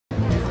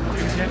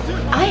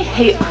I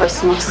hate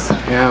Christmas.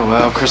 Yeah,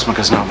 well,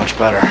 Christmas not much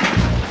better.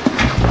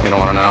 You don't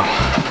want to know.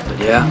 But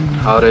yeah,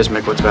 holidays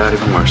make what's bad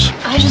even worse.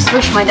 I just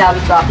wish my dad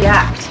would drop the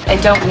act. I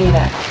don't need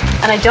it.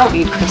 And I don't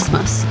need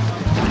Christmas.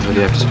 Who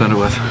do you have to spend it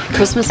with?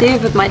 Christmas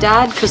Eve with my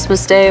dad,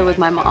 Christmas Day with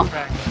my mom.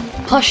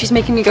 Plus, she's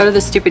making me go to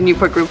this stupid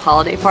Newport group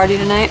holiday party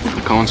tonight.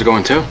 The Coens are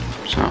going too,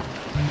 so.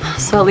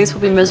 So at least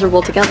we'll be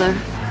miserable together.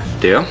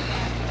 Deal?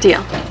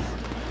 Deal.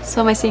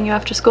 So am I seeing you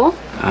after school?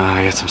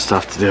 I got some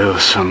stuff to do,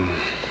 some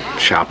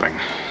shopping.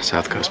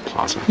 South Coast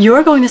Plaza.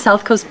 You're going to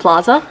South Coast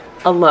Plaza?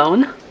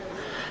 Alone?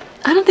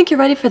 I don't think you're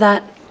ready for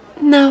that.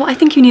 No, I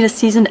think you need a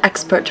seasoned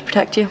expert to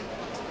protect you.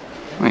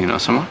 Well, you know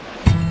someone?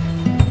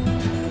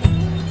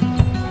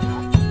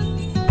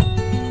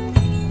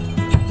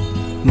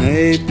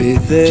 Maybe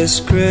this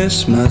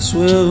Christmas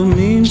will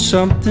mean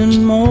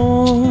something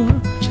more.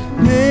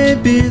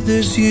 Maybe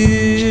this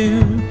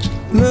year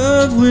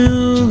love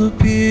will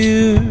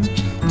appear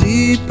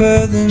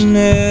deeper than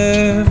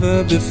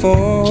ever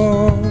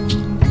before.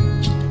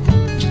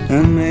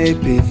 And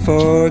maybe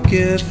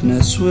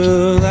forgiveness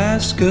will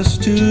ask us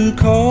to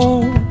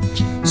call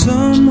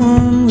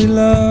someone we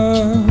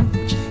love,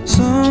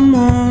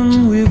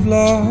 someone we've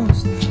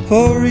lost,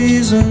 for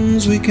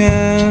reasons we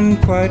can't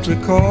quite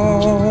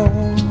recall.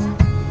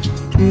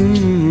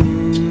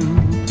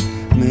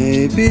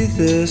 Maybe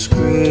this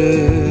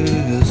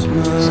Christmas.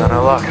 Is that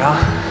our luck, huh?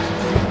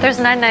 There's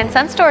a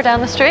 99-cent store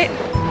down the street.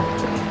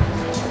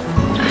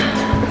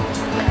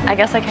 I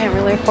guess I can't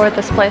really afford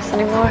this place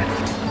anymore.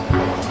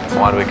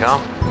 Why do we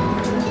come?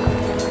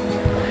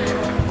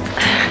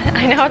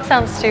 I know it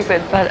sounds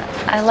stupid, but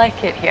I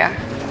like it here.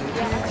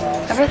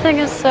 Everything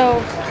is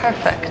so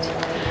perfect.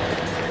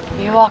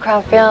 You walk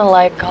around feeling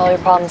like all your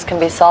problems can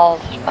be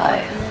solved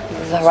by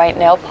the right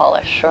nail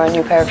polish or a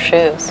new pair of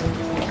shoes.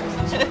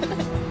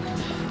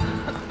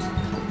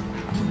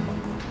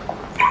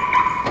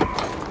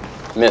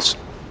 Miss,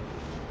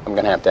 I'm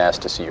gonna have to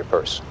ask to see your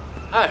purse.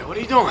 Hi, what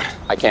are you doing?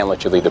 I can't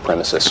let you leave the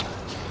premises.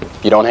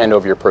 If you don't hand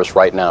over your purse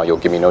right now, you'll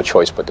give me no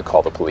choice but to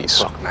call the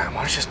police. Look, man,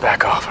 why don't you just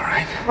back off, all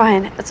right?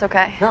 Ryan, it's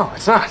okay. No,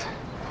 it's not.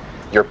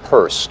 Your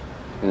purse,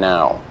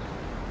 now.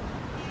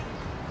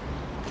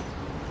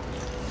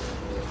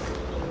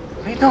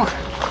 What are you doing?